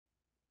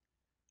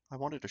I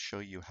wanted to show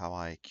you how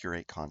I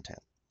curate content.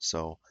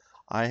 So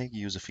I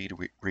use a feed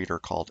reader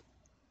called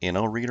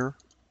InnoReader.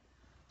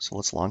 So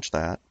let's launch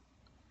that.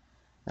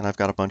 And I've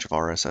got a bunch of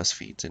RSS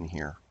feeds in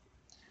here.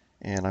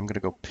 And I'm going to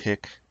go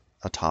pick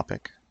a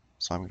topic.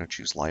 So I'm going to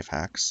choose life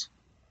hacks.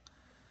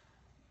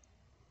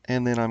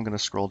 And then I'm going to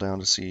scroll down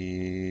to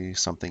see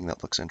something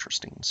that looks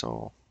interesting.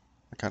 So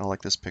I kind of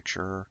like this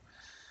picture.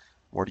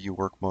 Where do you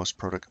work most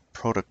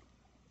productively?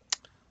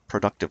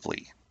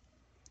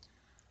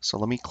 So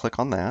let me click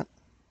on that.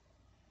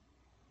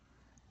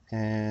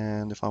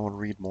 And if I want to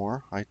read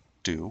more, I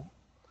do.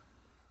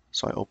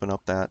 So I open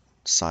up that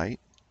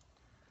site.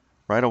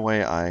 Right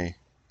away, I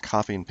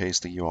copy and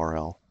paste the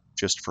URL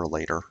just for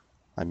later.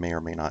 I may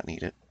or may not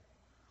need it.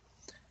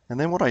 And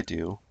then what I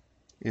do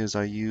is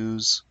I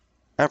use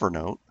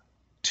Evernote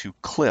to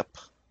clip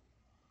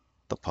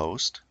the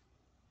post.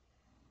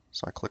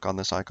 So I click on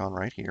this icon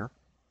right here.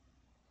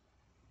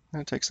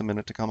 And it takes a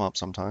minute to come up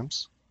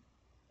sometimes.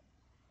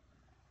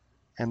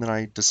 And then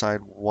I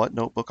decide what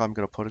notebook I'm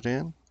going to put it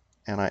in,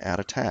 and I add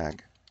a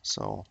tag.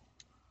 So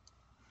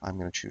I'm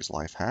going to choose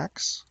Life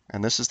Hacks.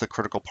 And this is the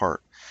critical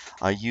part.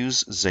 I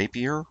use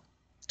Zapier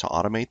to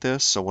automate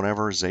this. So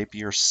whenever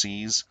Zapier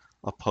sees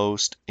a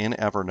post in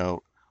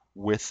Evernote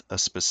with a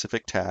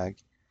specific tag,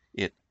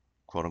 it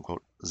quote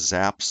unquote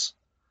zaps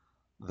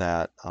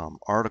that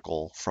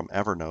article from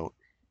Evernote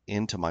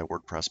into my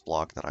WordPress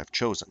blog that I've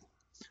chosen.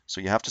 So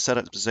you have to set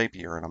it to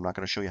Zapier, and I'm not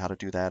going to show you how to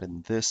do that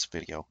in this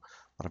video,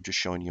 but I'm just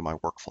showing you my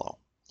workflow.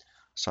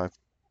 So I've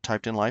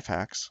typed in Life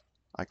Hacks.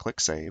 I click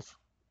Save.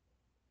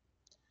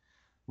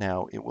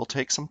 Now, it will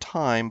take some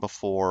time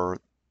before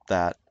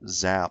that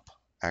zap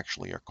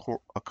actually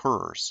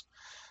occurs.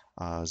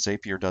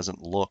 Zapier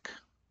doesn't look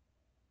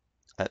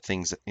at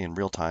things in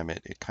real time.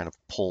 It kind of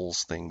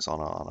pulls things on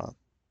a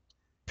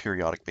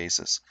periodic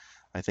basis.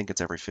 I think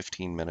it's every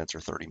 15 minutes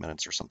or 30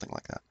 minutes or something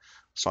like that.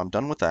 So I'm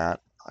done with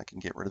that. I can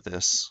get rid of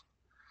this.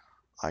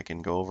 I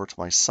can go over to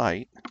my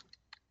site,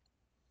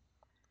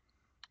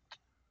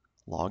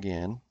 log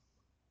in.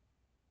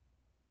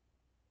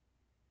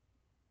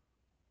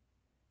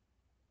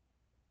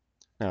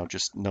 Now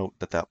just note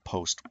that that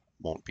post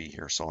won't be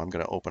here. So I'm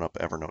going to open up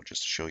Evernote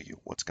just to show you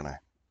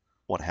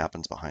what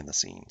happens behind the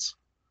scenes.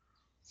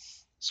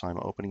 So I'm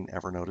opening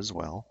Evernote as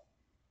well.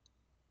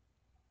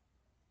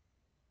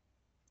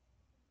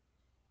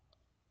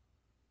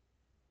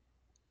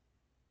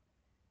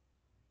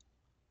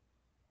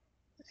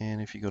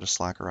 And if you go to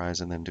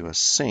Slackerize and then do a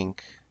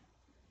sync,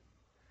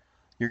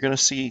 you're going to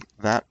see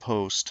that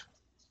post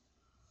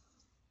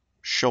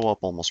show up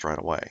almost right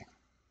away.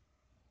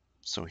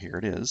 So here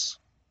it is.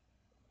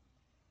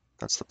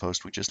 That's the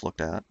post we just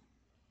looked at.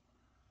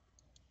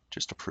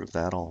 Just to prove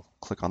that, I'll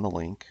click on the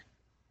link.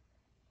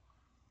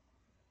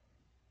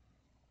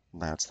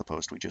 That's the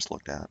post we just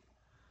looked at.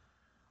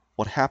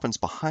 What happens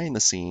behind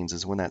the scenes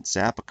is when that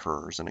zap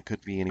occurs, and it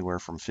could be anywhere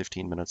from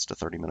 15 minutes to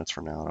 30 minutes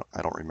from now.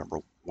 I don't remember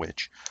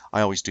which.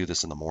 I always do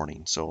this in the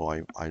morning. So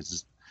I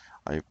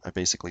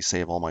basically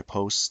save all my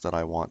posts that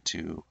I want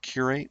to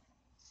curate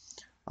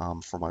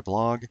for my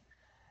blog,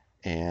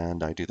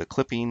 and I do the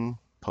clipping,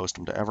 post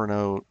them to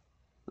Evernote,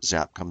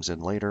 Zap comes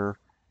in later,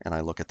 and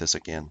I look at this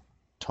again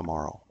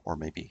tomorrow or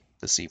maybe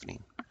this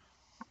evening.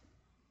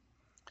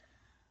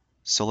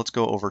 So let's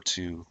go over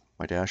to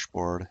my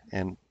dashboard,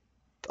 and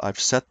I've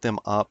set them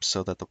up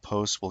so that the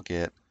posts will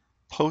get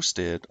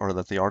posted, or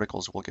that the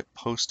articles will get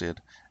posted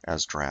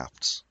as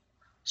drafts.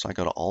 So I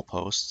go to all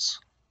posts,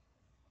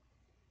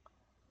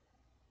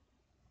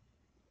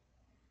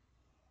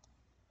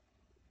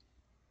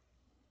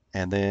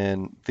 and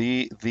then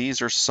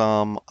these are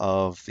some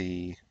of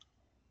the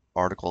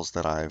articles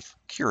that I've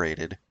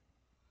curated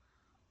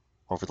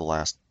over the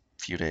last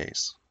few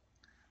days.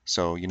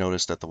 So you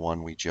notice that the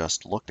one we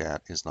just looked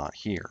at is not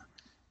here.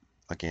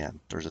 Again,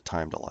 there's a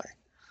time delay.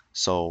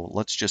 So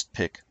let's just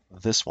pick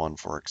this one,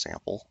 for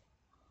example.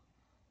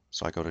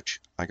 So I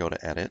go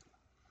to edit,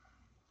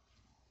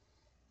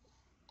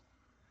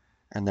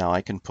 and now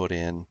I can put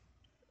in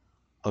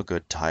a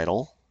good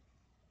title.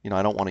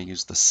 I don't want to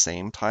use the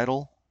same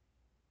title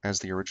as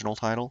the original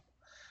title,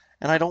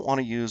 and I don't want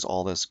to use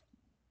all this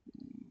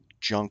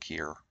junk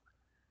here.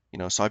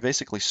 So I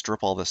basically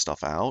strip all this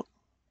stuff out,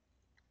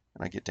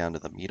 and I get down to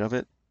the meat of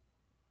it.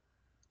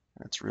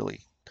 And it's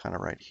really kind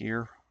of right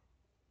here.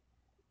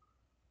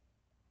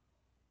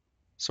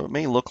 So it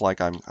may look like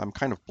I'm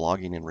kind of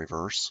blogging in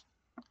reverse,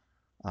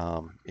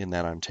 in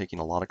that I'm taking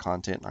a lot of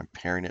content and I'm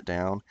paring it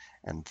down,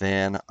 and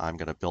then I'm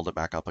going to build it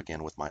back up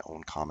again with my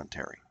own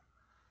commentary.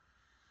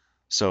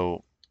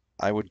 So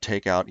I would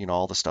take out,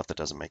 all the stuff that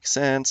doesn't make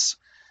sense.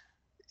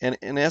 And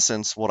in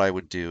essence, what I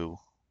would do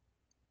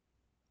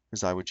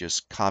is I would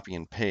just copy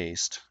and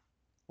paste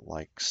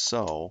like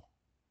so,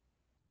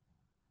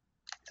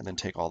 and then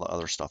take all the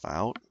other stuff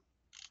out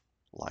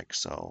like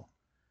so,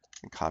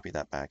 and copy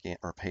that back in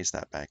or paste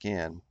that back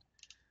in.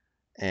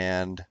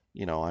 And,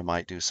 I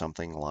might do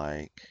something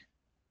like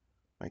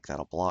make that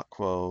a block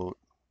quote.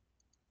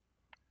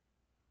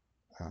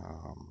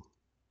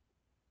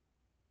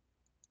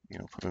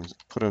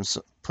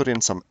 Put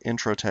in some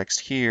intro text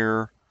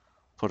here,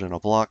 put in a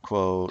block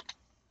quote,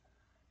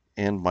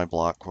 end my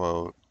block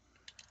quote,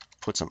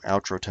 put some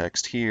outro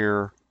text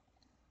here.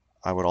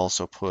 I would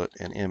also put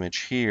an image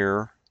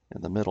here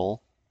in the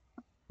middle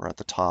or at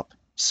the top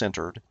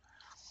centered.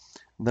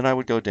 And then I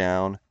would go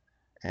down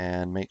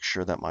and make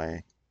sure that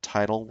my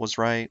title was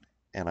right,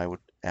 and I would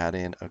add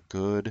in a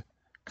good,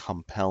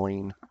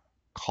 compelling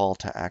call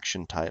to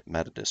action type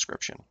meta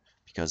description,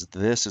 because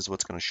this is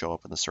what's going to show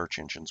up in the search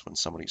engines when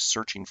somebody's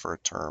searching for a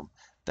term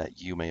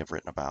that you may have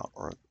written about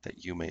or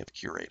that you may have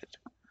curated.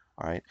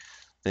 All right.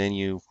 Then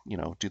you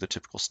do the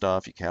typical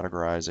stuff. You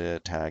categorize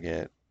it, tag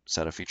it,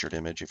 set a featured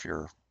image if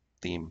your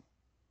theme,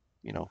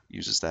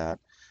 uses that,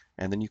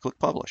 and then you click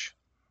publish.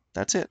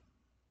 That's it.